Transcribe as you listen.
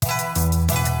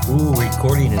Ooh,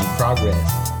 recording in progress.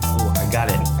 Oh, I got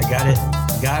it. Got it.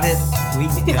 We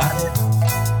got it.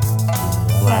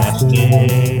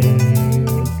 Plastic.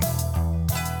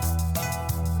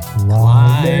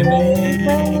 Climate.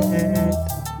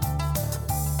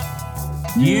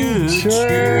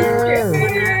 Future.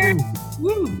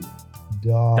 Woo.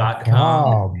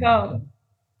 .com.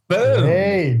 Boom.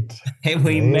 Great. Hey,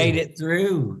 we made it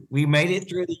through. We made it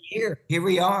through the year. Here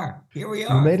we are. We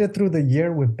made it through the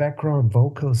year with background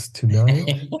vocals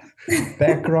tonight.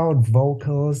 Background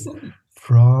vocals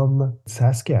from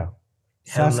Saskia.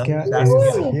 Saskia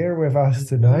is here with us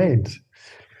tonight.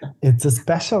 It's a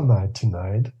special night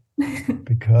tonight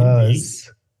because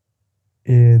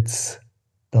it's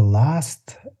the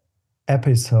last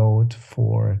episode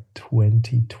for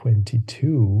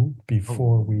 2022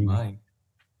 before we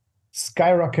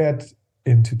skyrocket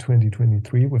into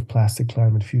 2023 with Plastic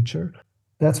Climate Future.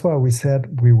 That's why we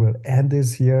said we will end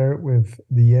this year with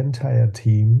the entire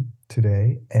team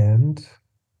today and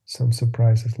some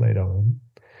surprises later on.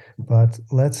 But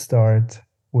let's start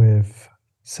with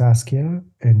Saskia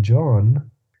and John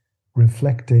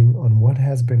reflecting on what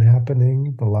has been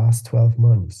happening the last 12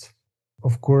 months.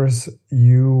 Of course,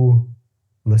 you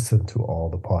listen to all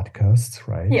the podcasts,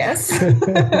 right? Yes.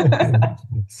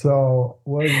 So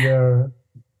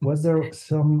was there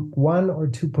some one or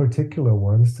two particular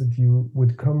ones that you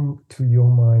would come to your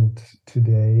mind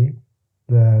today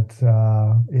that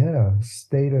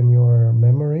stayed in your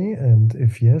memory? And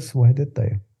if yes, why did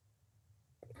they?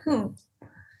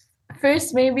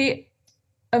 First, maybe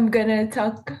I'm gonna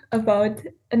talk about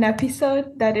an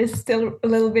episode that is still a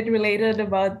little bit related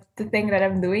about the thing that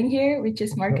I'm doing here, which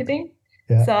is marketing.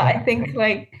 Yeah. So I think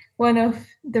like one of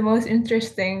the most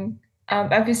interesting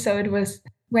episode was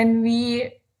when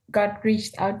we got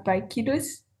reached out by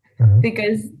Kidus,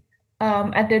 because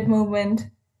at that moment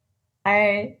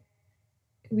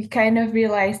we kind of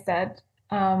realized that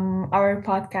our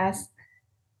podcast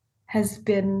has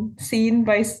been seen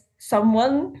by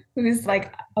someone who is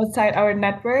like outside our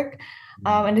network,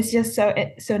 and it's just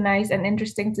so nice and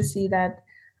interesting to see that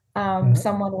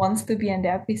someone wants to be in the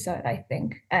episode, I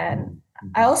think. And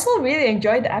I also really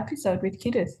enjoyed the episode with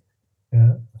Kidus.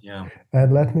 Yeah.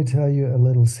 And let me tell you a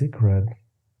little secret.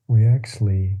 We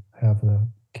actually have a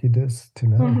Kidus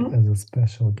tonight as a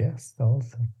special guest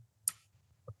also.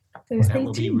 So that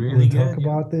will be really good. We'll talk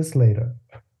about this later.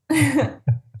 That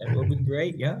will be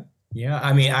great. Yeah.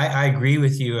 I mean, I agree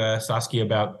with you, Saskia,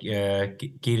 about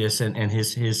Kidus and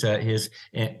his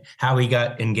how he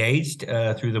got engaged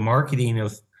through the marketing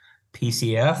of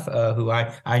PCF, who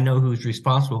I know who's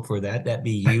responsible for that. That'd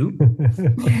be you.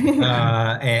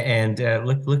 And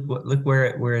look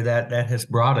where that has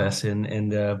brought us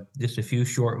in just a few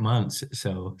short months.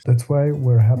 So that's why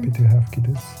we're happy to have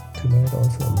Kidus tonight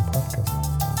also on the podcast.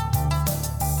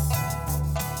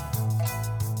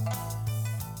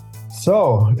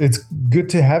 So it's good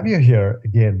to have you here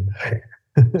again.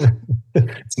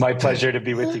 It's my pleasure to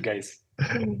be with you guys.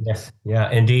 Yes.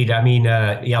 Yeah, indeed. I mean,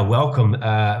 welcome.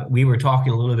 We were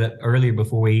talking a little bit earlier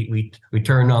before we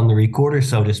turned on the recorder,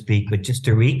 so to speak, but just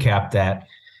to recap that,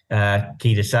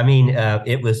 Kidus, I mean,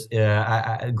 it was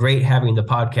great having the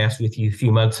podcast with you a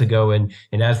few months ago. And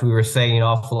as we were saying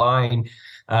offline,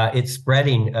 it's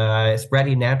spreading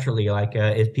naturally. Like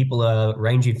people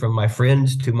ranging from my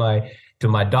friends to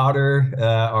my daughter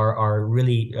are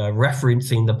really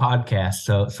referencing the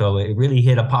podcast. So it really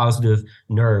hit a positive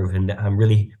nerve, and I'm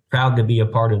really proud to be a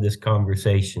part of this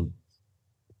conversation.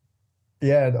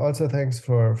 Yeah, and also thanks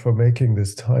for making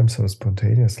this time so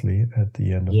spontaneously at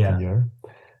the end of the year.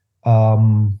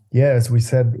 As we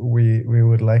said, we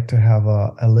would like to have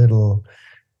a little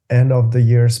end of the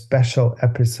year special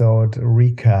episode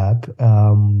recap.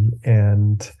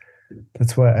 And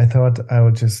that's why I thought I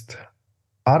would just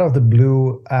out of the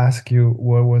blue ask you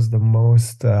what was the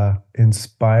most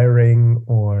inspiring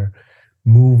or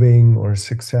moving or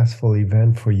successful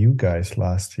event for you guys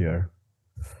last year.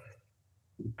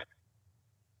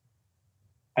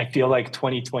 I feel like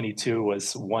 2022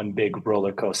 was one big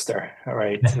roller coaster. All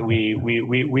right.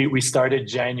 We started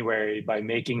January by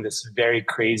making this very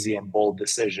crazy and bold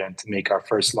decision to make our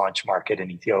first launch market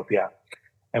in Ethiopia.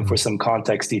 And for some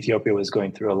context, Ethiopia was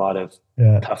going through a lot of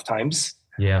tough times.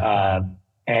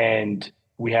 And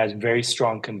we had very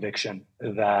strong conviction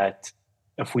that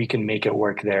if we can make it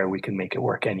work there, we can make it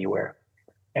work anywhere.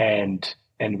 And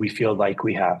we feel like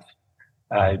we have.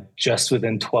 Just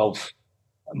within 12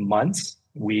 months,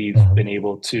 we've been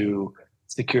able to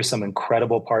secure some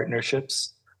incredible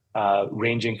partnerships,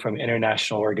 ranging from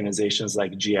international organizations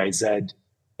like GIZ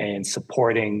and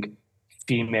supporting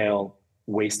female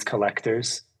waste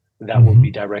collectors that will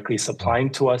be directly supplying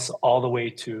to us, all the way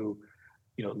to,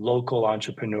 local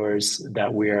entrepreneurs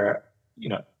that we're,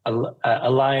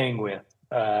 allying with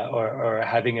or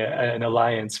having an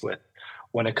alliance with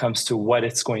when it comes to what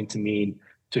it's going to mean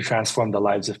to transform the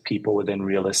lives of people within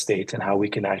real estate and how we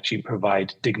can actually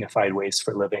provide dignified ways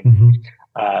for living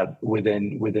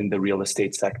within the real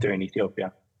estate sector in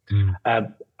Ethiopia.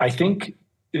 I think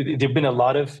there've been a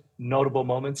lot of notable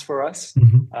moments for us.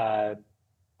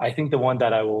 I think the one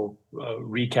that I will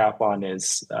recap on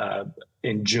is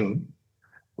in June,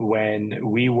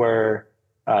 when we were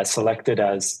selected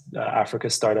as Africa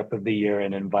Startup of the Year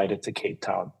and invited to Cape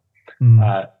Town.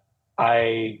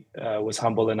 I was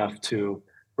humble enough to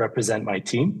represent my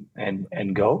team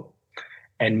and go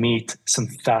and meet some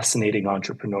fascinating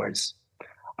entrepreneurs.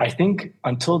 I think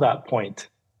until that point,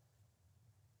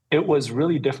 it was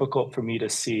really difficult for me to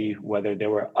see whether there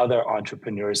were other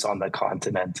entrepreneurs on the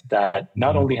continent that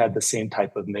not only had the same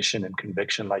type of mission and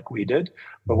conviction like we did,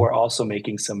 but were also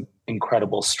making some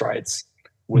incredible strides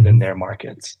within their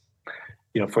markets.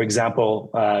 For example,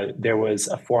 there was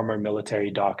a former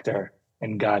military doctor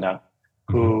in Ghana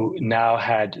who now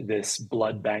had this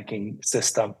blood banking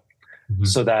system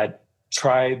so that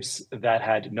tribes that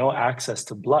had no access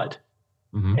to blood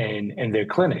in their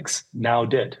clinics now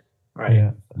did. Right.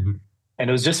 Yeah. And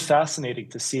it was just fascinating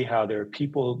to see how there are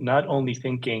people not only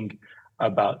thinking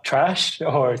about trash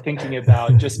or thinking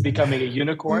about just becoming a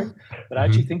unicorn, but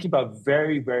actually thinking about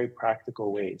very, very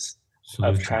practical ways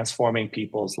of transforming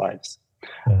people's lives.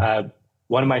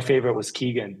 One of my favorite was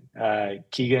Keegan.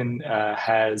 Keegan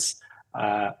has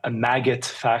a maggot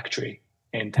factory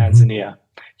in Tanzania.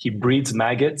 He breeds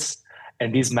maggots,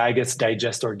 and these maggots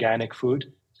digest organic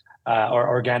food or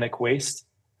organic waste.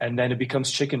 And then it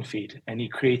becomes chicken feed, and he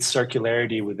creates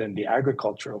circularity within the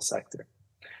agricultural sector.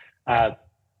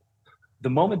 The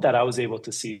moment that I was able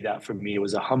to see that, for me, it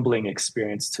was a humbling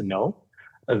experience to know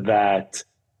that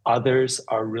others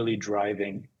are really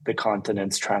driving the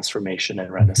continent's transformation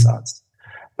and renaissance.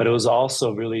 But it was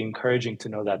also really encouraging to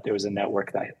know that there was a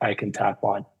network that I can tap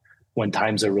on when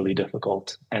times are really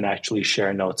difficult and actually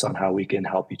share notes on how we can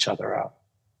help each other out.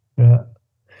 Yeah.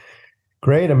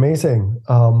 Great, amazing.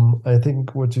 I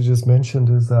think what you just mentioned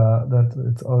is that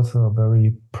it's also a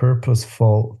very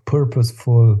purposeful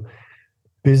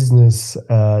business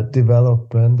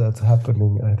development that's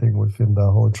happening, I think, within the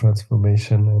whole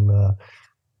transformation, and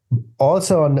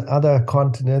also on other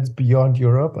continents beyond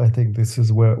Europe. I think this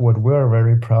is what we're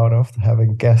very proud of,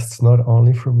 having guests not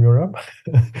only from Europe.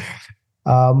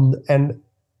 And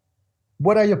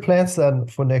what are your plans then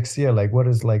for next year? Like, what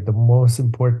is like the most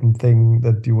important thing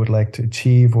that you would like to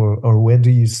achieve, or where do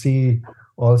you see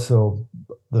also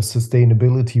the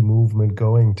sustainability movement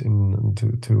going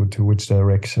to which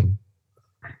direction?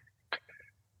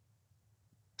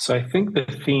 So I think the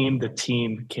theme the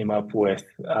team came up with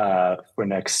for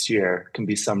next year can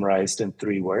be summarized in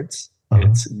 3 words.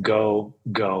 It's go,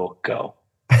 go, go.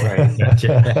 Right.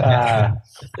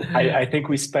 I think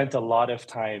we spent a lot of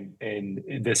time in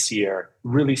this year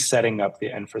really setting up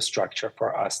the infrastructure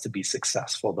for us to be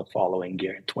successful the following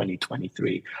year in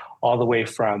 2023, all the way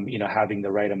from having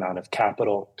the right amount of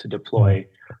capital to deploy,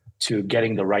 to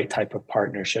getting the right type of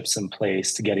partnerships in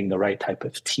place, to getting the right type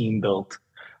of team built.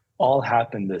 All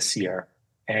happened this year.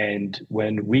 And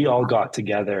when we all got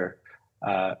together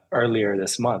earlier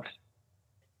this month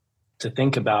to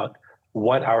think about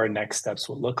what our next steps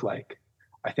would look like,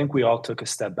 I think we all took a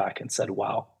step back and said,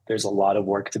 wow, there's a lot of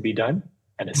work to be done.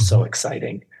 And it's so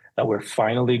exciting that we're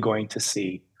finally going to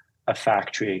see a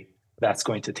factory that's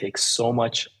going to take so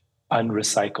much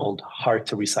unrecycled, hard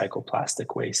to recycle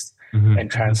plastic waste and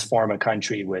transform a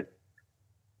country with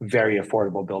very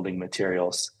affordable building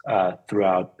materials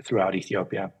throughout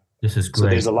Ethiopia. This is great. So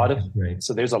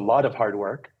there's a lot of hard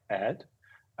work ahead.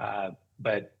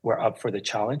 But we're up for the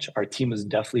challenge. Our team is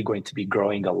definitely going to be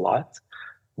growing a lot.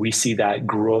 We see that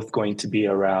growth going to be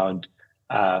around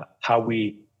how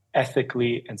we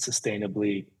ethically and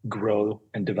sustainably grow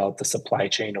and develop the supply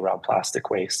chain around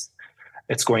plastic waste.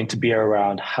 It's going to be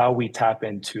around how we tap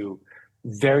into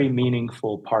very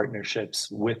meaningful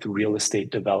partnerships with real estate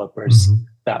developers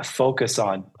that focus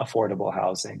on affordable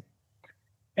housing,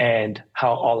 and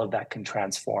how all of that can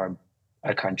transform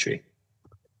a country.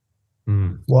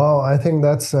 Wow, I think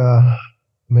that's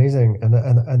amazing,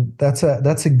 and that's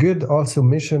a good also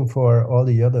mission for all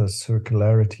the other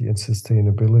circularity and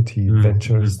sustainability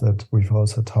ventures that we've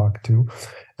also talked to.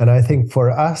 And I think for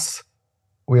us,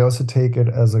 we also take it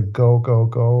as a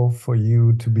go for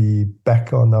you to be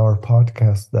back on our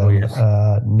podcast then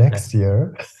next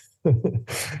year,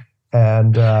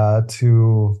 and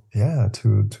to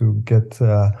get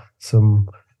some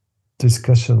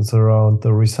discussions around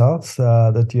the results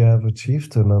that you have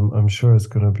achieved, and I'm sure it's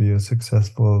going to be a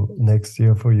successful next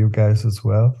year for you guys as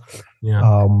well.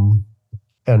 Yeah.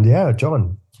 And yeah,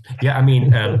 John. Yeah, I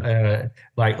mean,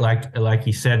 like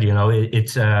you said,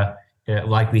 it's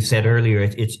like we said earlier,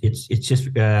 it's just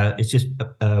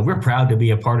we're proud to be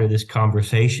a part of this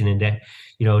conversation, and that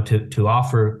to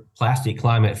offer Plastic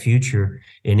Climate Future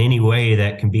in any way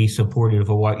that can be supportive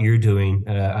of what you're doing.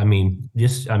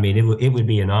 It would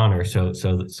be an honor. So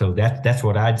that's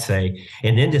what I'd say.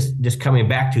 And then just coming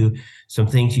back to some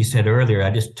things you said earlier,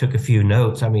 I just took a few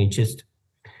notes. I mean, just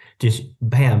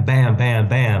bam, bam, bam,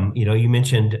 bam. You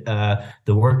mentioned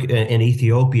the work in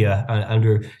Ethiopia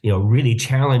under really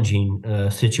challenging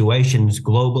situations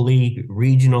globally,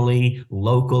 regionally,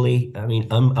 locally. I mean,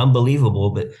 unbelievable.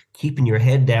 But keeping your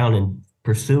head down and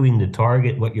pursuing the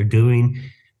target, what you're doing,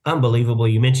 unbelievable.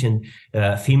 You mentioned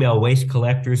female waste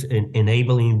collectors and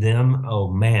enabling them.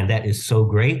 Oh man, that is so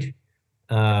great.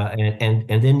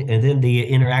 And then the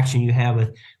interaction you have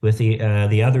with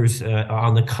the others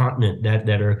on the continent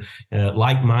that are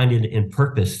like-minded in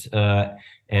purpose.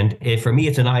 And for me,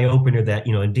 it's an eye opener that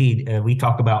indeed we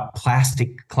talk about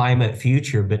plastic climate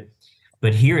future,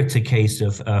 but here it's a case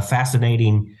of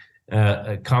fascinating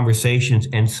conversations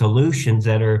and solutions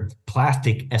that are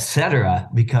plastic, etc.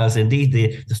 Because indeed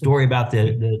the story about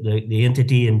the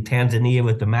entity in Tanzania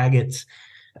with the maggots.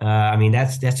 I mean,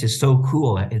 that's just so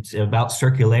cool. It's about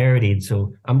circularity. And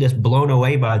so I'm just blown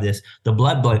away by this. The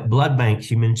blood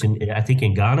banks you mentioned, I think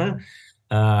in Ghana.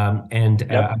 I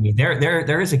mean,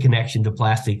 there is a connection to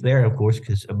plastic there, of course,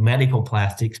 because of medical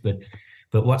plastics. But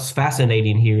what's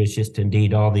fascinating here is just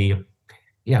indeed all the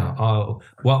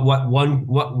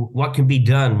what can be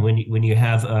done when you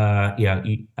have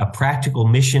a practical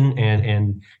mission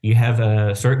and you have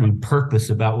a certain purpose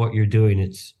about what you're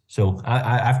doing.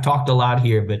 I've talked a lot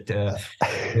here, but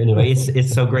anyway,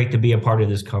 it's so great to be a part of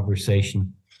this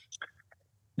conversation.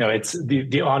 No, it's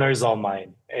the honor is all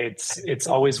mine. It's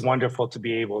always wonderful to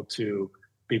be able to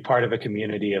be part of a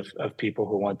community of people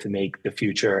who want to make the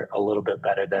future a little bit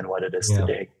better than what it is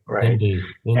today, right? Indeed.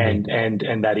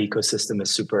 And that ecosystem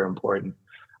is super important.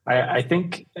 I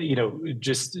think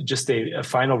just a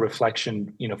final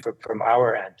reflection from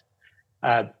our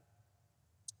end.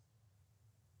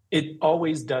 It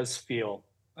always does feel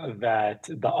that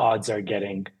the odds are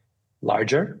getting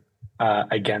larger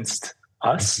against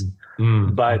us,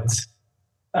 but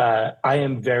I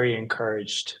am very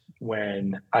encouraged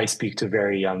when I speak to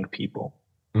very young people.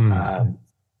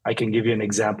 I can give you an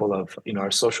example of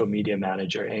our social media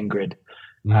manager, Ingrid.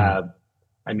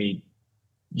 I mean,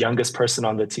 youngest person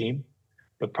on the team,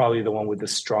 but probably the one with the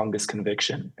strongest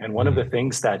conviction. And one of the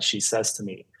things that she says to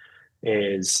me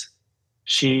is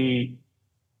she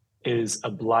is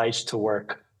obliged to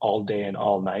work all day and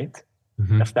all night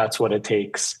if that's what it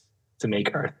takes to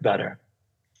make Earth better.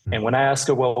 And when I asked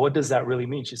her, well, what does that really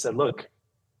mean? She said, look,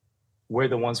 we're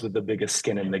the ones with the biggest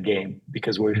skin in the game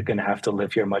because we're going to have to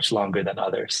live here much longer than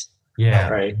others. Yeah.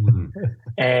 Right.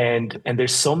 And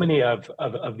there's so many of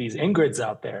these Ingrids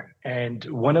out there. And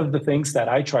one of the things that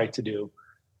I try to do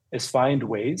is find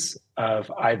ways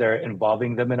of either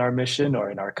involving them in our mission or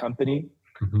in our company,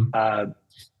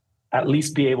 at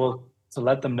least be able to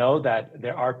let them know that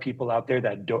there are people out there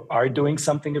that are doing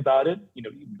something about it,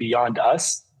 beyond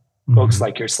us, folks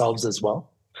like yourselves as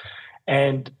well.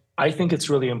 And I think it's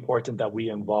really important that we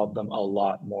involve them a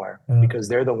lot more because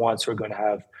they're the ones who are going to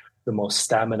have the most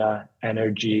stamina,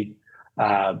 energy,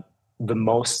 the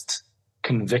most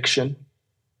conviction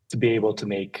to be able to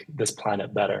make this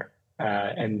planet better.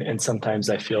 And sometimes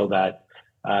I feel that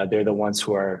they're the ones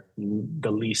who are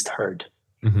the least heard,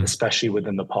 especially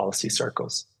within the policy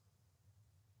circles.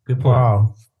 Good point.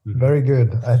 Wow, very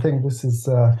good. I think this is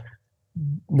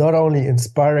not only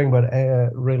inspiring, but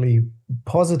really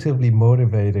positively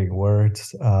motivating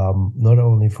words, not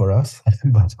only for us,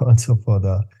 but also for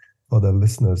the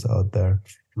listeners out there.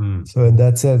 So in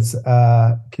that sense,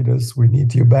 Kidus, we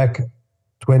need you back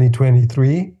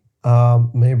 2023,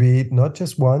 maybe not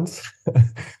just once.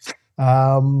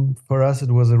 For us,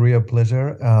 it was a real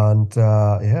pleasure. And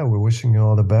we're wishing you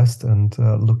all the best and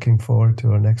looking forward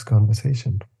to our next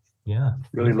conversation. Yeah.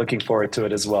 Really looking forward to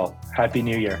it as well. Happy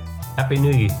New Year. Happy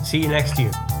New Year. See you next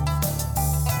year.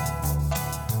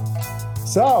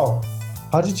 So,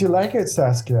 how did you like it,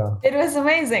 Saskia? It was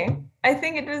amazing. I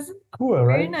think it was cool, very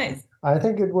right? nice. I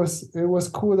think it was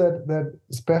cool that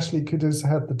especially Kidus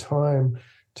had the time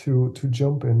to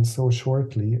jump in so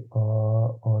shortly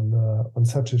on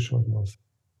such a short notice.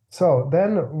 So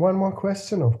then one more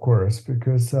question, of course,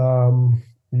 because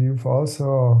you've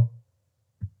also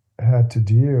had to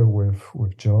deal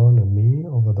with John and me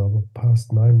over the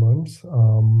past 9 months,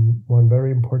 one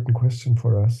very important question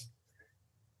for us: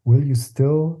 will you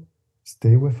still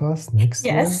stay with us next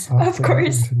year Yes, after of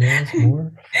course. getting to know us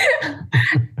more?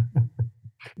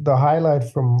 The highlight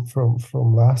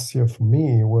from last year for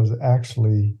me was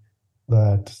actually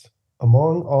that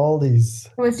among all these,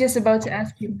 I was just about to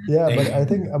ask you. yeah, but I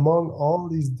think among all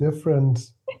these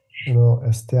different,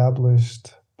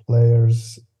 established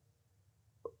players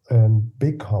and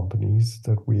big companies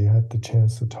that we had the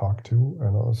chance to talk to,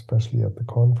 and especially at the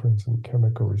conference in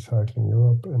Chemical Recycling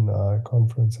Europe and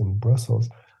conference in Brussels,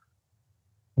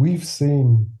 we've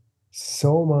seen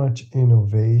so much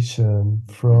innovation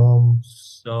from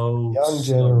young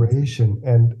generation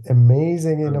and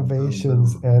amazing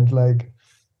innovations and like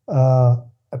a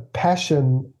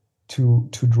passion to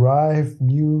drive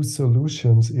new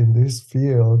solutions in this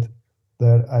field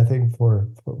that I think for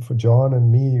John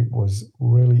and me was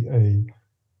really a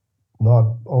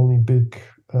not only big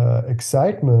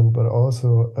excitement, but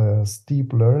also a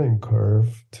steep learning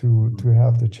curve to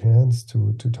have the chance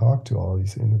to talk to all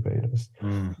these innovators.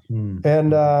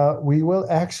 And we will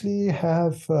actually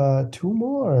have 2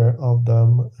 more of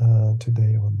them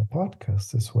today on the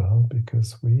podcast as well,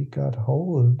 because we got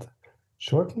hold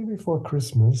shortly before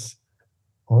Christmas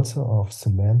also of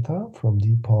Samantha from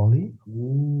Deep Poly,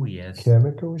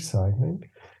 Chemical Recycling,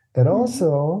 and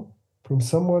also from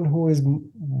someone who is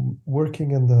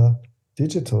working in the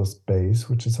digital space,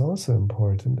 which is also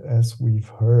important, as we've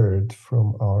heard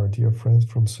from our dear friends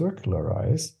from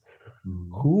Circularize,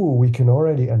 who we can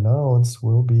already announce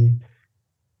will be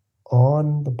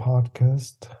on the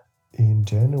podcast in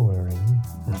January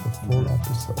with a full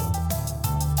episode.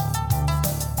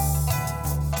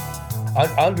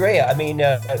 Andrea, I mean,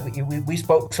 we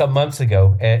spoke some months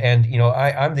ago, and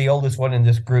I'm the oldest one in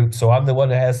this group, so I'm the one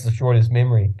that has the shortest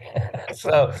memory.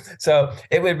 so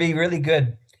it would be really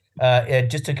good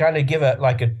just to kind of give a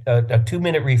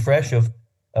 2-minute refresh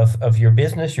of your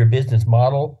business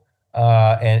model,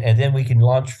 and then we can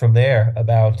launch from there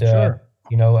about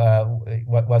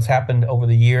what's happened over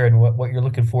the year and what you're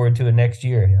looking forward to in next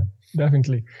year. Yeah.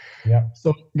 Definitely. Yeah.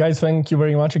 So guys, thank you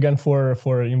very much again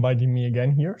for inviting me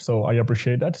again here. So I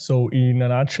appreciate that. So in a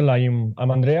nutshell, I'm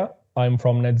Andrea. I'm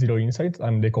from Net Zero Insights.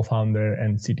 I'm the co-founder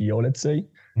and CTO, let's say.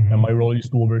 And my role is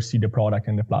to oversee the product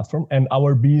and the platform. And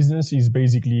our business is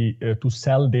basically to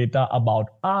sell data about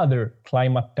other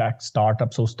climate tech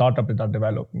startups. So startups that are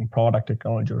developing product,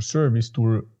 technology, or service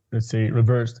to, let's say,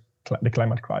 reverse the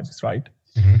climate crisis, right?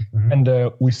 And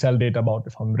we sell data about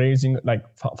the fundraising, like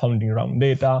funding round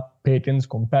data, patents,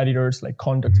 competitors, like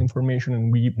contact information,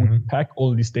 and we pack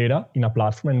all this data in a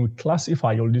platform and we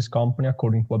classify all this company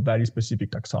according to a very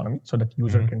specific taxonomy so that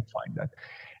user can find that.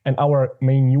 And our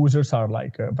main users are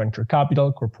like venture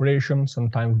capital, corporations,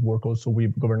 sometimes work also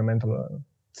with governmental,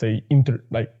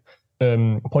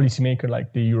 policymaker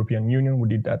like the European Union. We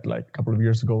did that like a couple of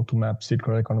years ago to map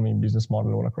circular economy business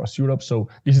model all across Europe. So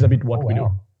this is a bit what we do.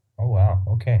 Oh, wow.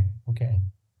 Okay.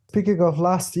 Speaking of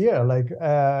last year, like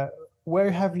where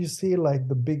have you seen like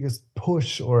the biggest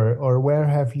push or where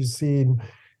have you seen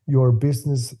your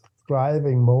business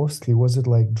thriving mostly? Was it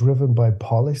like driven by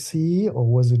policy or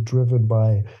was it driven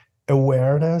by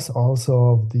awareness also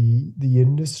of the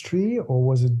industry, or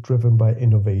was it driven by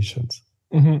innovations?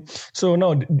 So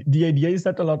no, the idea is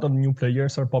that a lot of new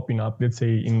players are popping up, let's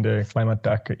say, in the climate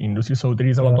tech industry. So there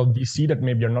is a lot of VC that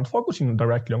maybe are not focusing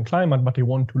directly on climate, but they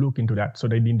want to look into that. So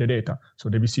they need the data. So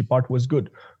the VC part was good.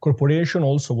 Corporation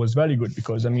also was very good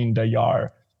because, I mean, they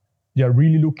are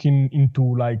really looking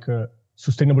into like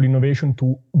sustainable innovation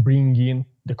to bring in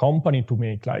the company to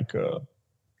make like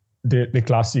the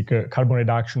classic carbon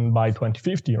reduction by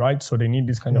 2050, right? So they need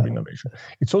this kind of innovation.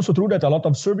 It's also true that a lot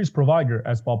of service provider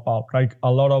has popped up, like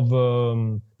a lot of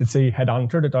let's say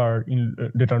headhunter that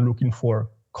are looking for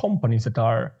companies that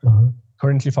are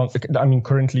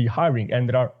currently hiring, and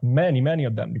there are many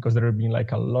of them because there have been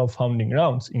like a lot of funding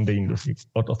rounds in the industry.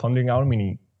 A lot of funding round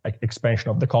meaning like expansion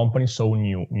of the company, so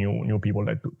new people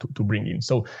that to bring in.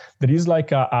 So there is like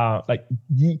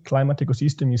the climate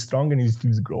ecosystem is strong and is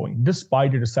still growing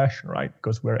despite the recession, right?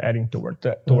 Because we're heading towards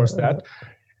that.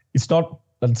 It's not,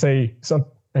 let's say, it's not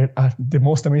the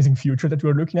most amazing future that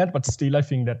we're looking at, but still I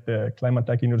think that the climate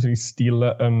tech industry is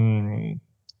still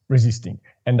resisting.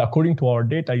 And according to our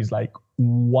data, is like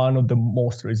one of the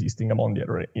most resisting among the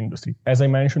other industry. As I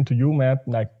mentioned to you, Matt,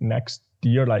 like next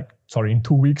year, in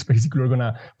 2 weeks, basically, we're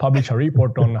gonna publish a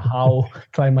report on how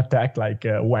climate tech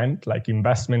went, like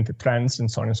investment trends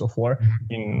and so on and so forth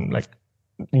in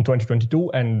 2022.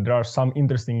 And there are some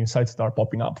interesting insights that are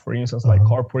popping up. For instance, like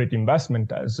corporate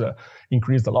investment has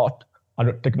increased a lot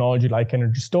other technology like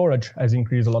energy storage has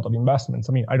increased a lot of investments.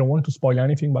 I mean, I don't want to spoil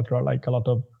anything, but there are like a lot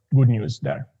of good news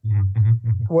there.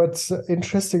 What's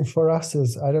interesting for us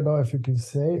is, I don't know if you can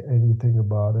say anything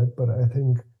about it, but I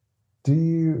think,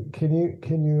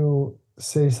 can you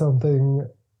say something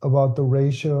about the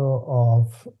ratio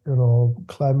of,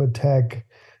 climate tech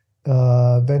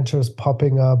ventures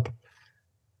popping up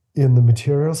in the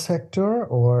material sector,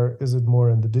 or is it more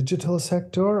in the digital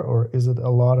sector, or is it a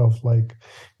lot of like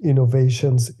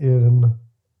innovations in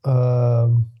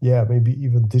maybe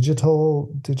even digital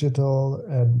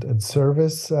and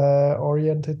service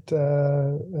oriented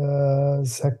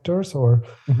sectors, or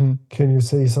can you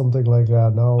say something like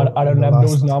that now? I don't have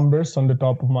those numbers on the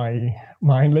top of my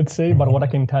mind, let's say, but what I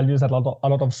can tell you is that a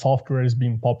lot of software has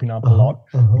been popping up a lot.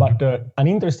 But an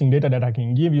interesting data that I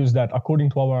can give you is that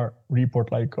according to our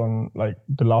report, like on like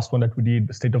the last one that we did,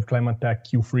 the State of Climate Tech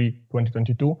Q3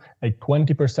 2022, like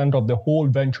 20% of the whole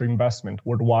venture investment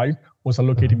worldwide was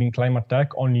allocated in climate tech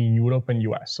only in Europe and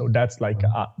US. So that's like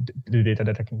the data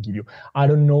that I can give you. I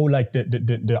don't know, like I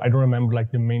don't remember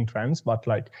like the main trends, but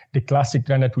like the classic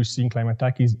trend that we see in climate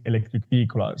tech is electric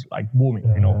vehicles, like booming,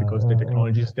 because the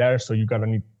technology is there. So you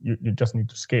just need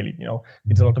to scale it,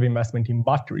 It's a lot of investment in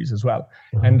batteries as well.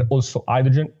 And also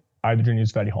hydrogen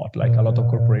is very hot. Like a lot of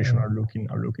corporations are looking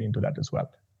into that as well.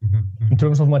 In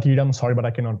terms of material, I'm sorry, but I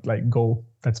cannot like go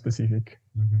that specific.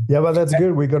 Yeah, but that's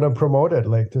good. We're gonna promote it.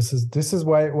 Like this is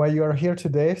why you are here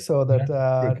today, so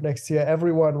that next year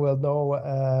everyone will know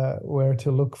where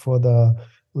to look for the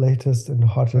latest and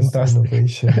hottest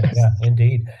innovation. Yeah,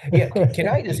 indeed. Yeah, can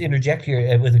I just interject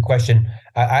here with a question?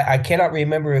 I cannot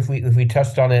remember if we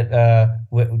touched on it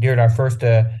during our first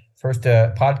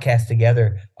podcast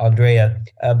together, Andrea.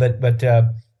 But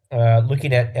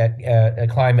looking at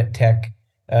climate tech.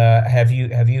 Have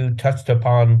you touched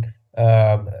upon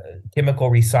chemical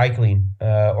recycling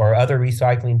or other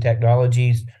recycling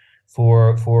technologies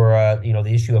for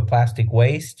the issue of plastic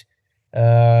waste?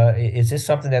 Is this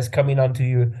something that's coming onto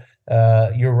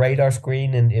your radar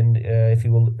screen, and if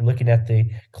you were looking at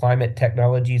the climate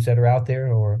technologies that are out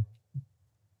there, or?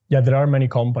 Yeah, there are many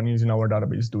companies in our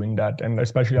database doing that, and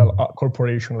especially a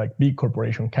corporation, like big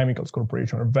corporation, chemicals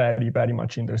corporation, are very, very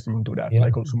much interested into that,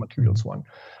 like also materials one.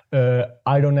 I'm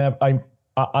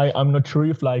not sure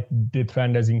if like the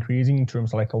trend is increasing in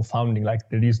terms of like of founding. Like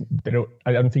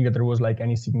I don't think that there was like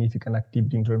any significant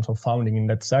activity in terms of founding in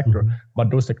that sector, but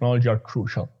those technologies are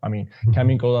crucial. I mean,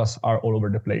 chemicals are all over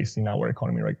the place in our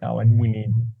economy right now, and we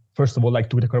need, first of all, like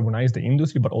to decarbonize the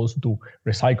industry, but also to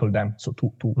recycle them, so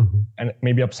to and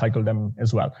maybe upcycle them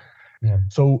as well. Yeah.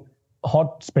 So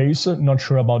hot space, not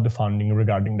sure about the funding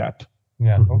regarding that.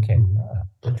 Yeah. Okay.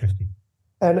 Interesting.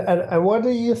 And what do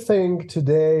you think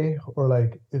today, or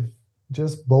like if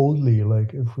just boldly,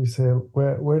 like if we say,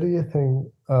 where do you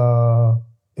think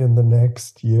in the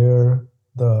next year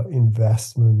the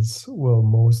investments will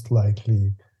most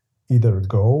likely either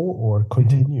go or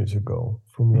continue to go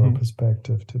from your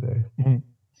perspective today?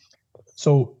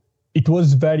 So it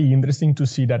was very interesting to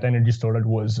see that energy storage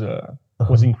was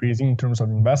increasing in terms of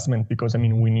investment, because I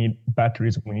mean, we need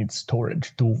batteries, we need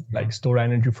storage to like store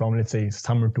energy from, let's say,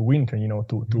 summer to winter,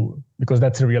 to because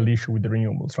that's a real issue with the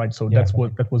renewables, right? So that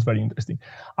was very interesting.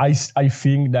 I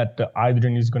think that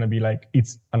hydrogen is going to be like,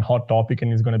 it's a hot topic,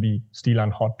 and it's going to be still a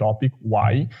hot topic.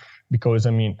 Why? Because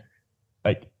I mean,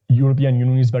 like, European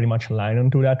Union is very much aligned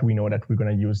onto that. We know that we're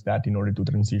going to use that in order to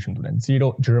transition to net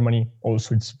zero. Germany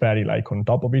also, it's very like on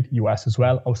top of it. US as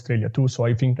well, Australia too. So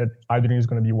I think that hydrogen is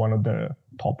going to be one of the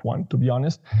top one, to be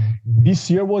honest. This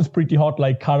year was pretty hot,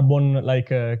 like carbon, like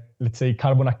let's say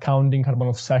carbon accounting, carbon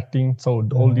offsetting. So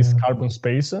all this carbon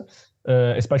space,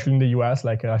 especially in the US,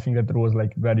 like I think that there was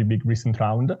like very big recent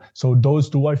round. So those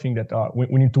two, I think that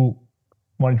we need to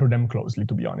monitor them closely,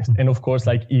 to be honest. And of course,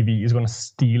 like EV is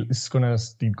gonna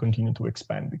still continue to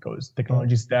expand, because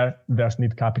technology is there. There's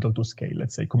need capital to scale,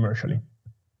 let's say, commercially.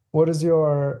 What is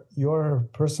your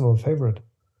personal favorite?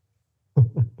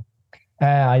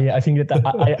 I think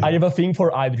that I have a thing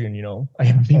for hydrogen. I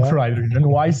have a thing for hydrogen. And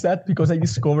why is that? Because I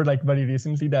discovered like very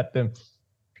recently that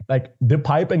like the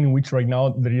pipeline in which right now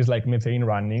there is like methane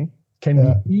running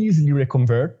can be easily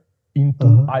reconverted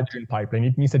into hydrogen pipeline.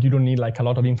 It means that you don't need like a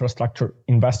lot of infrastructure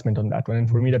investment on that one. And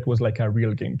for me, that was like a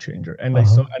real game changer. And I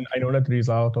know that there is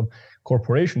a lot of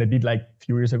corporation that did like a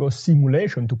few years ago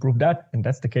simulation to prove that, and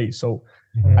that's the case. So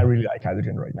I really like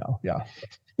hydrogen right now. Yeah.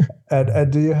 And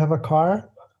do you have a car?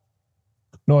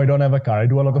 No, I don't have a car. I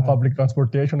do a lot of public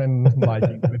transportation and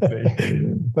biking, let's say.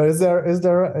 But is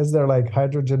there like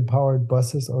hydrogen powered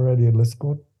buses already in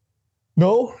Lisbon?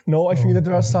 No, I think that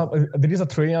there are some. There is a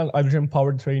train,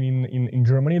 hydrogen-powered train in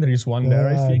Germany. There is one there,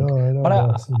 I think. I know, but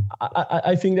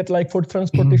I think that like for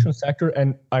transportation sector,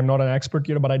 and I'm not an expert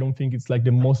here, but I don't think it's like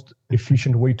the most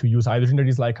efficient way to use hydrogen. There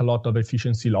is like a lot of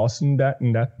efficiency loss in that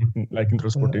like in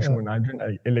transportation when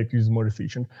hydrogen, electric is more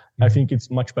efficient. I think it's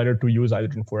much better to use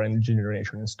hydrogen for energy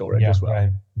generation and storage as well.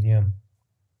 Right.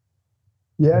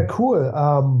 Yeah, cool.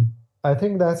 I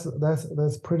think that's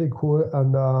pretty cool,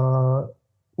 and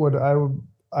what I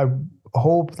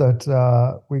hope that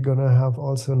we're gonna have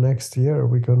also next year.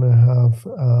 We're gonna have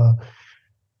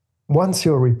once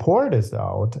your report is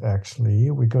out. Actually,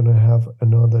 we're gonna have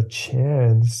another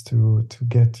chance to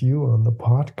get you on the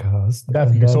podcast.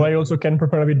 Definitely. So I also can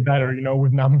prepare a bit better,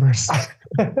 with numbers.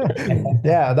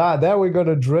 Yeah, then we're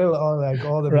gonna drill on like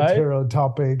all the material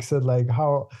topics and like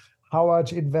how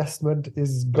much investment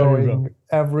is going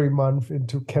every month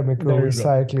into chemical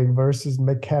recycling versus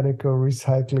mechanical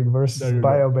recycling versus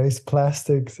bio-based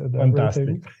plastics and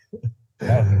everything.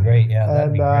 That would be great. Yeah,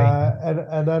 that'd be great.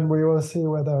 And then we will see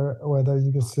whether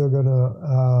you're still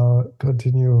gonna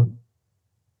continue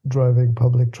driving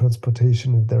public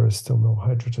transportation if there is still no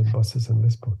hydrogen buses in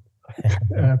Lisbon.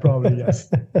 Probably yes.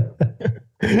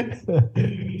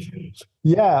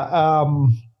 Yeah.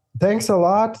 Thanks a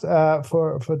lot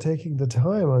for taking the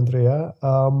time, Andrea.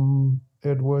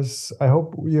 It was. I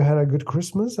hope you had a good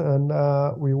Christmas, and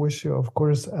we wish you, of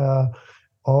course,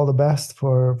 all the best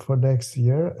for next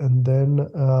year. And then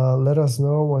let us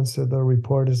know once the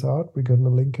report is out. We're going to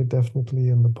link it definitely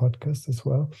in the podcast as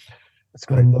well. That's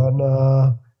great. And then,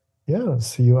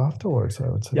 see you afterwards, I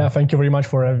would say. Yeah, thank you very much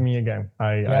for having me again.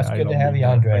 It's good to have you,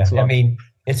 Andrea. I mean,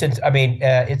 it's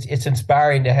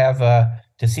inspiring to have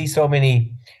to see so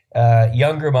many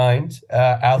younger minds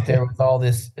out there with all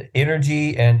this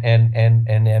energy and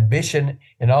ambition,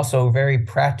 and also very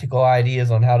practical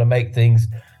ideas on how to make things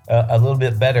a little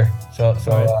bit better. So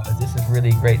this is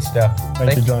really great stuff.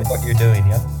 Thank you, John, for what you're doing.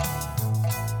 Yeah.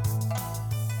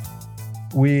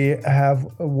 We have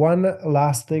one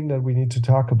last thing that we need to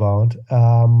talk about.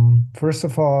 First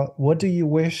of all, what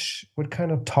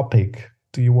kind of topic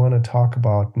do you want to talk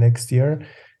about next year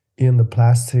in the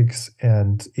plastics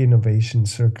and innovation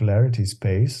circularity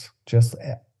space, just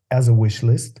as a wish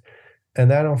list? And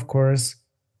then, of course,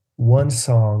 one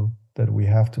song that we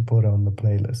have to put on the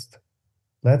playlist.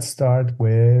 Let's start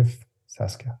with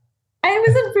Saskia. I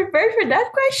wasn't prepared for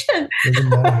that question. Doesn't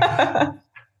matter.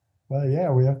 Well, yeah,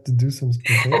 we have to do some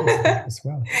spontaneous stuff as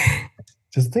well.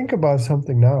 Just think about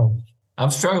something now.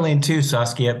 I'm struggling too,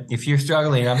 Saskia. If you're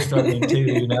struggling, I'm struggling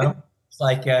too, It's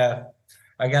like I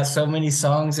got so many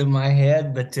songs in my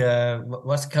head, but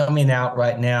what's coming out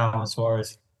right now as far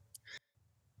as...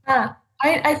 I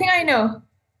think I know.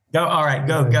 Go. All right,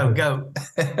 go.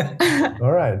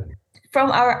 All right.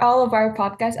 From all of our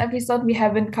podcast episodes, we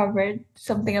haven't covered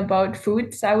something about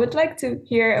food. So I would like to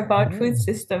hear about food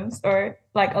systems or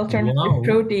like alternative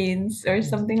proteins or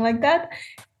something like that.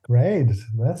 Great.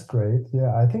 That's great.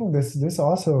 Yeah, I think this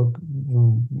also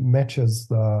matches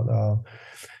the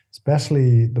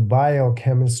especially the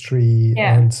biochemistry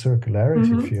and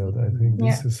circularity field. I think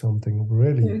this is something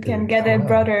really you can get a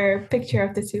broader picture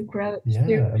of the two.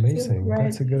 Yeah, amazing.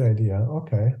 That's a good idea.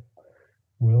 Okay.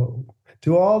 Well,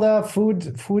 to all the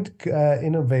food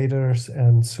innovators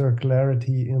and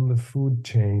circularity in the food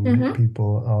chain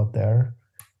people out there,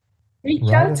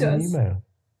 reach out to us. Email.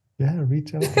 Yeah,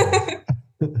 reach out to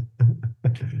us.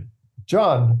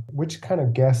 John, which kind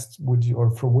of guest would you,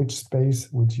 or from which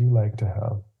space would you like to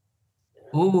have?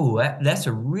 Ooh, that's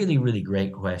a really, really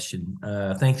great question.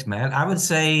 Thanks, Matt. I would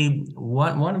say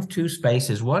one of two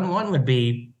spaces. One would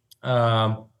be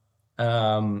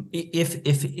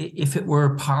if it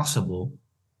were possible,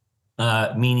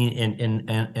 meaning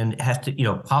and it has to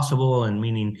possible, and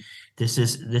meaning this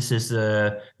is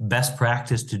the best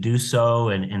practice to do so,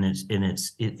 and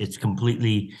it's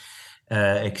completely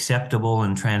acceptable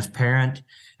and transparent.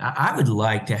 I would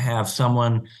like to have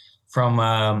someone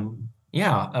from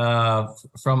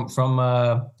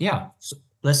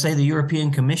let's say the European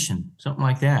Commission, something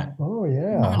like that. Oh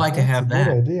yeah, I would like to have that.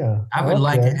 Good idea. I would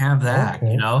like to have that.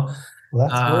 Okay.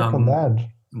 Let's work on that.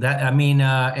 That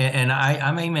and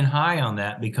I'm aiming high on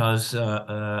that because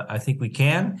I think we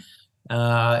can,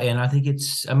 and I think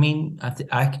it's.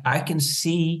 I can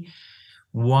see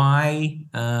why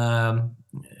that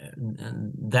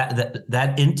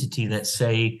entity that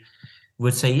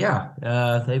would say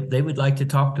they would like to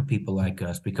talk to people like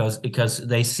us because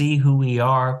they see who we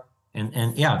are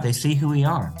and they see who we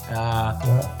are.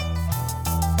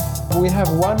 We have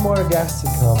one more guest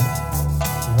to come.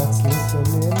 Let's listen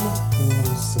in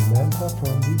to Samantha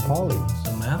from Deep Poly.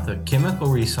 Samantha, chemical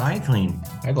recycling.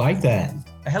 I like that.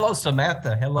 Hello,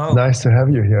 Samantha. Hello. Nice to have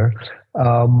you here.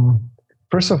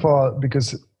 First of all,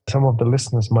 because some of the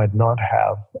listeners might not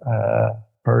have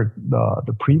heard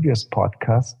the previous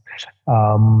podcast,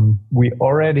 we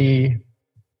already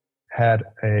had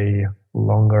a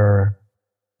longer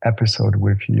episode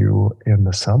with you in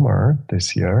the summer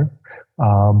this year.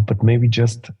 But maybe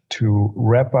just to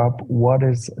wrap up, what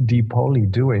is Depoly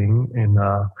doing in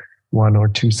one or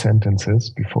two sentences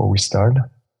before we start?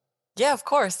 Yeah, of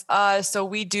course. So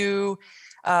we do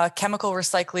chemical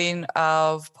recycling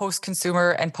of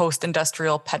post-consumer and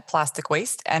post-industrial PET plastic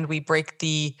waste. And we break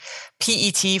the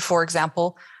PET, for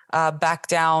example, back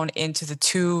down into the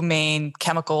two main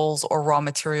chemicals or raw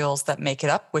materials that make it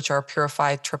up, which are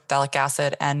purified terephthalic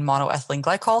acid and monoethylene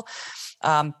glycol.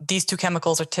 These two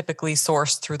chemicals are typically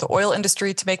sourced through the oil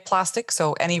industry to make plastic.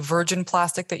 So any virgin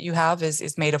plastic that you have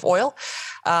is made of oil.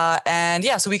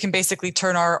 So we can basically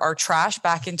turn our trash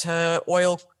back into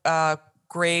oil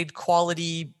grade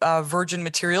quality virgin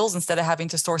materials. Instead of having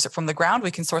to source it from the ground, we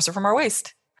can source it from our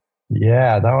waste.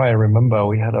 Yeah, now I remember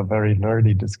we had a very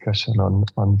nerdy discussion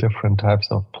on different types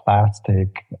of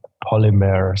plastic,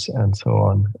 polymers, and so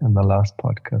on in the last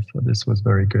podcast. So this was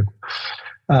very good.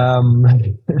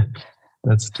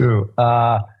 That's true.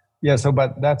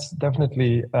 But that's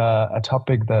definitely a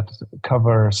topic that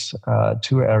covers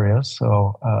two areas.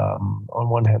 So on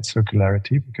one hand,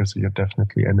 circularity, because you're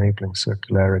definitely enabling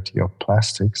circularity of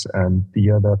plastics. And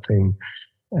the other thing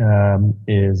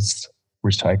is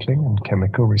recycling and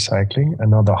chemical recycling,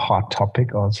 another hot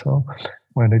topic also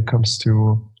when it comes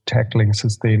to tackling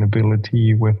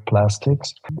sustainability with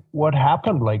plastics. What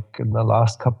happened like in the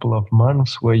last couple of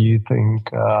months where you think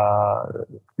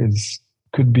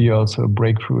could be also a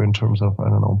breakthrough in terms of, I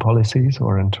don't know, policies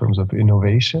or in terms of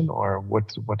innovation, or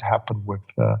what happened with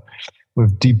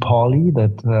Depoly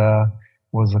that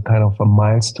was a kind of a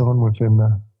milestone within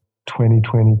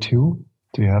 2022?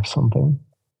 Do you have something?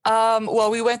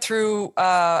 Well, we went through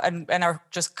and are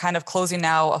just kind of closing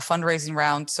now a fundraising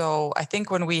round. So I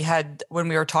think when we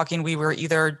were talking, we were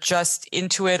either just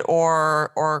into it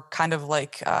or kind of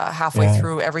like halfway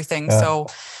through everything. Yeah. So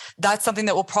that's something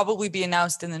that will probably be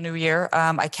announced in the new year.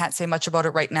 I can't say much about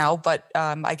it right now, but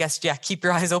I guess, keep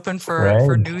your eyes open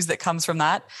for news that comes from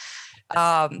that.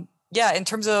 In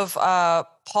terms of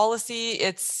policy,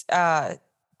 it's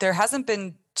there hasn't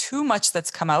been too much that's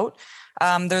come out.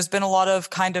 There's been a lot of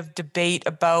kind of debate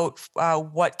about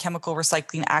what chemical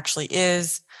recycling actually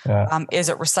is. Yeah. Is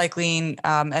it recycling?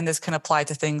 And this can apply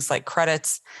to things like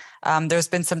credits. There's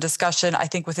been some discussion, I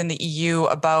think, within the EU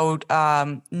about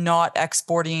not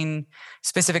exporting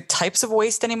specific types of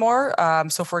waste anymore.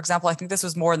 So, for example, I think this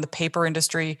was more in the paper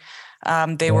industry.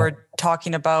 They were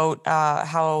talking about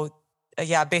how,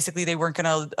 basically they weren't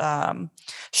going to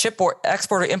ship or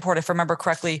export or import, if I remember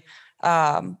correctly,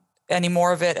 any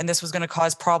more of it, and this was going to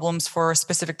cause problems for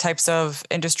specific types of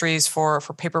industries for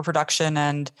paper production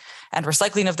and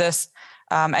recycling of this.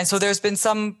 And so there's been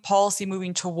some policy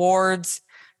moving towards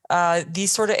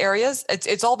these sort of areas.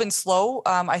 It's all been slow.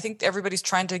 I think everybody's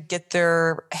trying to get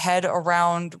their head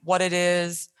around what it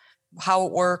is, how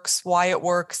it works, why it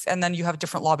works, and then you have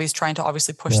different lobbies trying to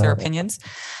obviously push their opinions.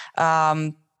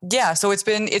 So it's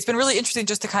been really interesting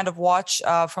just to kind of watch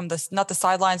from not the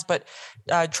sidelines, but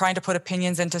trying to put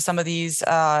opinions into some of these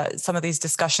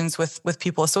discussions with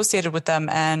people associated with them.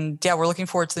 And we're looking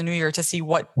forward to the new year to see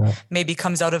what maybe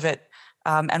comes out of it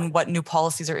and what new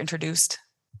policies are introduced.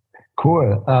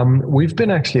 Cool. We've been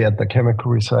actually at the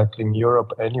Chemical Recycling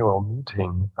Europe annual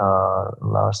meeting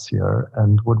last year.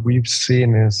 And what we've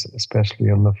seen is, especially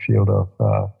in the field of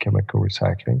chemical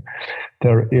recycling,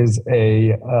 there is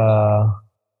a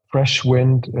fresh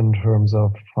wind in terms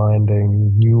of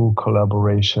finding new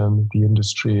collaboration. The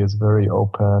industry is very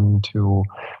open to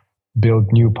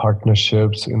build new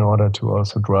partnerships in order to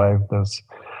also drive this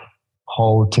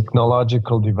whole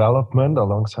technological development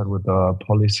alongside with the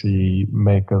policy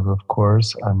makers, of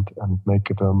course, and make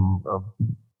it a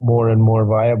more and more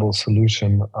viable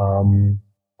solution.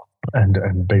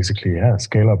 And basically,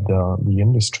 scale up the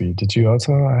industry. Did you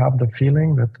also have the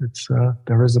feeling that it's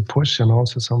there is a push and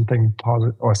also something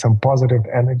positive or some positive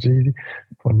energy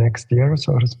for next year,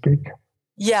 so to speak?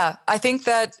 Yeah, I think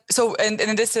that. So, and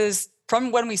this is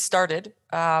from when we started.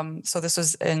 So this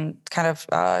was in kind of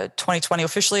 2020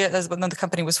 officially, as when the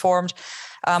company was formed.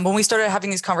 When we started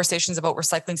having these conversations about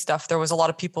recycling stuff, there was a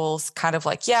lot of people kind of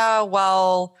like,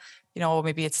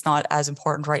 maybe it's not as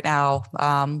important right now.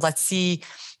 Let's see.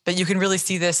 But you can really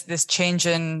see this change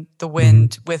in the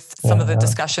wind with some of the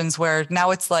discussions where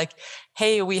now it's like,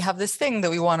 hey, we have this thing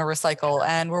that we want to recycle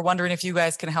and we're wondering if you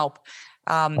guys can help.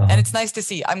 And it's nice to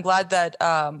see. I'm glad that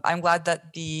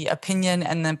the opinion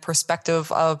and the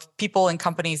perspective of people and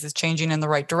companies is changing in the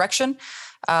right direction.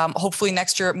 Hopefully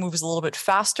next year it moves a little bit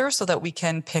faster so that we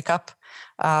can pick up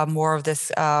more of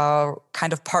this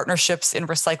kind of partnerships in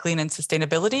recycling and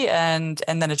sustainability, and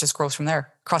then it just grows from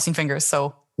there. Crossing fingers.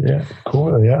 So yeah,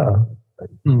 cool. Yeah.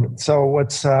 So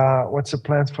what's the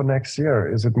plans for next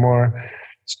year? Is it more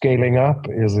scaling up?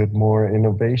 Is it more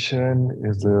innovation?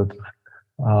 Is it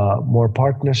more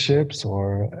partnerships,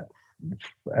 or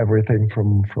everything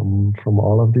from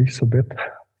all of these a bit?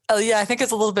 Yeah, I think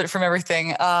it's a little bit from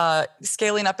everything.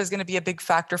 Scaling up is going to be a big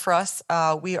factor for us.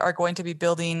 We are going to be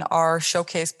building our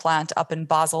showcase plant up in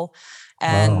Basel.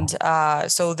 And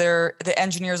so the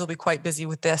engineers will be quite busy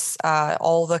with this,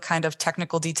 all the kind of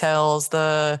technical details,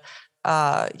 the,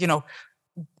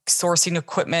 sourcing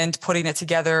equipment, putting it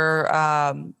together,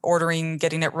 ordering,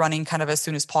 getting it running kind of as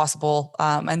soon as possible.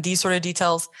 And these sort of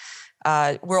details.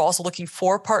 We're also looking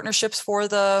for partnerships for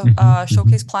the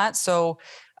showcase plant. So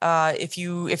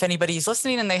if anybody's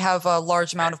listening and they have a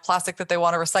large amount of plastic that they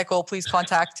want to recycle, please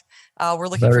contact. We're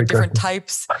looking for different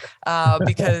types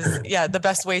because the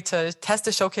best way to test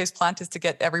a showcase plant is to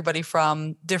get everybody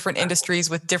from different industries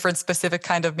with different specific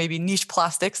kind of maybe niche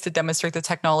plastics to demonstrate the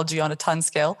technology on a ton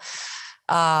scale.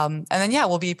 And then,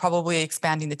 we'll be probably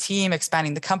expanding the team,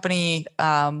 expanding the company,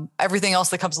 everything else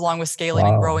that comes along with scaling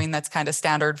and growing. That's kind of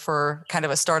standard for kind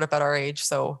of a startup at our age.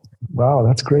 So. Wow,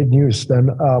 that's great news.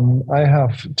 Then I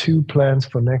have 2 plans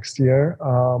for next year.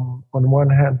 On one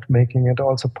hand, making it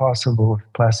also possible with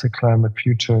Plastic Climate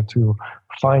Future to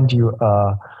find you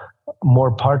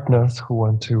more partners who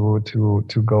want to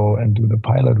go and do the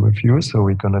pilot with you. So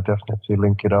we're gonna definitely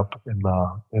link it up in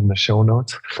the show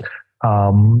notes.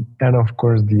 And of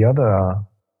course, the other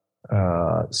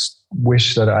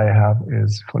wish that I have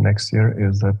is for next year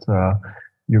is that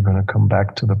you're going to come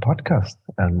back to the podcast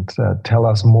and tell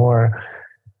us more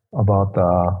about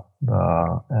the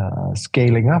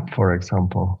scaling up, for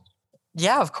example.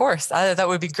 Yeah, of course. That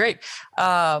would be great.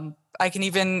 I can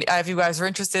even, if you guys are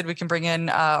interested, we can bring in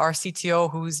our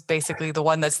CTO, who's basically the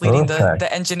one that's leading the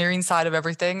engineering side of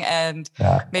everything. And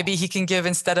maybe he can give,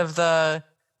 instead of the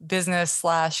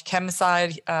business/chem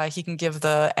side, he can give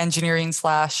the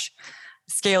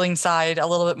engineering/scaling side a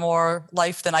little bit more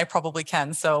life than I probably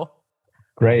can. So.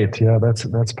 Great. Yeah, that's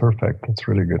perfect. That's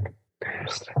really good.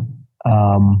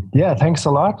 Thanks a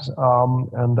lot.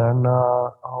 And then I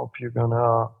hope you're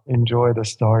gonna enjoy the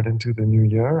start into the new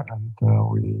year. And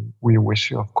we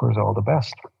wish you, of course, all the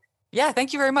best. Yeah,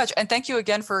 thank you very much. And thank you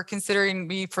again for considering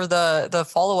me for the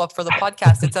follow-up for the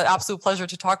podcast. It's an absolute pleasure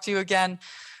to talk to you again.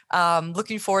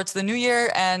 Looking forward to the new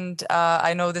year. And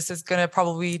I know this is going to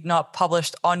probably not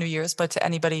published on New Year's, but to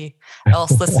anybody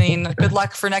else listening, good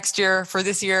luck for next year, for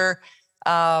this year.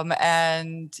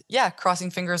 Crossing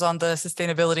fingers on the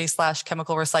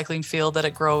sustainability/chemical recycling field that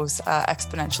it grows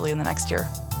exponentially in the next year.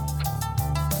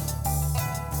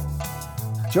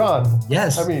 John.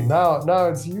 Yes. I mean, now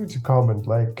it's you to comment,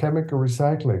 like chemical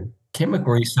recycling.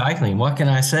 Chemical recycling. What can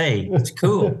I say? It's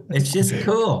cool. It's just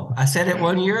cool. I said it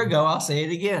 1 year ago. I'll say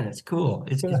it again. It's cool.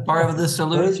 It's part of the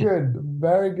solution. Very good.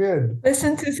 Very good.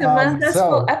 Listen to Samantha's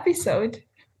full episode.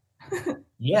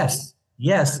 Yes.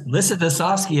 Listen to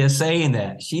Saskia saying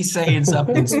that. She's saying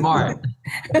something smart.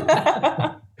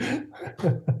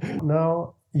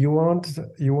 No, you won't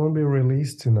be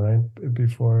released tonight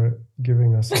before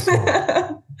giving us a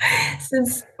song.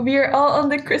 Since we're all on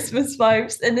the Christmas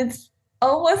vibes and it's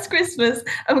almost Christmas,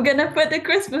 I'm gonna put a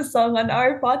Christmas song on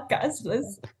our podcast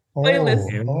playlist.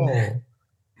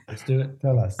 Let's do it.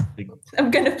 Tell us. I'm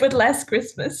gonna put Last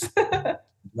Christmas.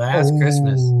 Last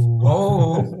Christmas.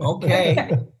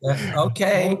 Okay.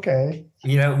 Okay.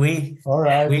 All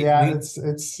right.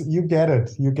 It's you get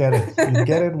it. You get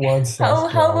it once.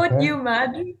 How would you,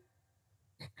 Matt?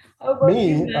 How about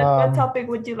me? You, what topic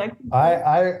would you like to do?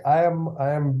 I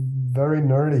am very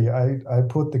nerdy. I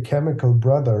put the Chemical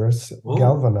Brothers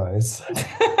Galvanize.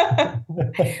 How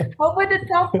about the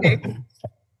topic?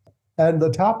 And the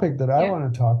topic that I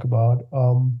want to talk about,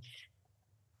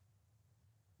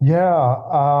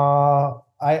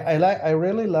 I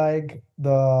really like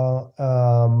the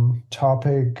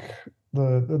topic,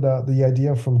 the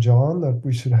idea from John that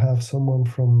we should have someone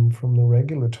from the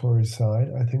regulatory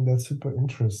side. I think that's super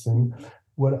interesting.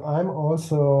 What I'm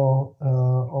also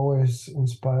always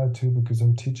inspired to, because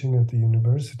I'm teaching at the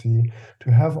university,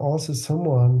 to have also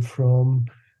someone from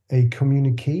a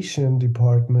communication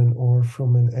department or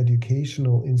from an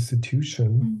educational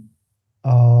institution,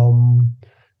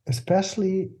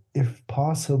 especially if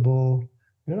possible,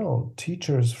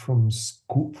 teachers from a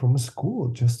school,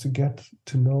 just to get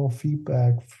to know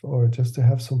feedback, or just to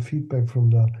have some feedback from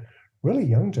the really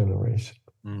young generation.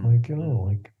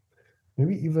 Like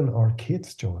maybe even our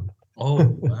kids, John.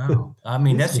 Oh, wow. I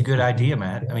mean, that's a good idea,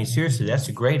 Matt. I mean, seriously, that's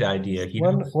a great idea.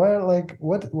 Well, like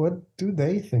what do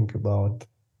they think about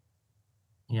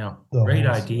great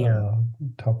idea.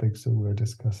 Topics that we're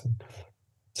discussing?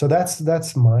 So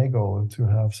that's my goal, to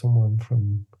have someone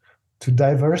to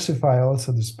diversify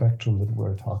also the spectrum that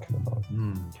we're talking about.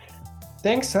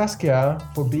 Thanks, Saskia,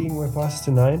 for being with us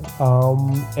tonight.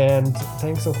 And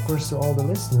thanks, of course, to all the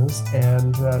listeners.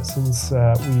 And since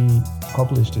we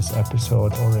published this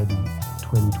episode already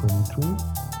 2023,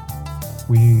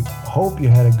 we hope you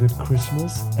had a good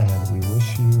Christmas, and we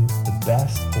wish you the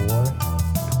best for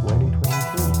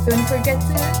 2023. Don't forget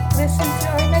to listen to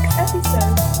our next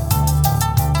episode.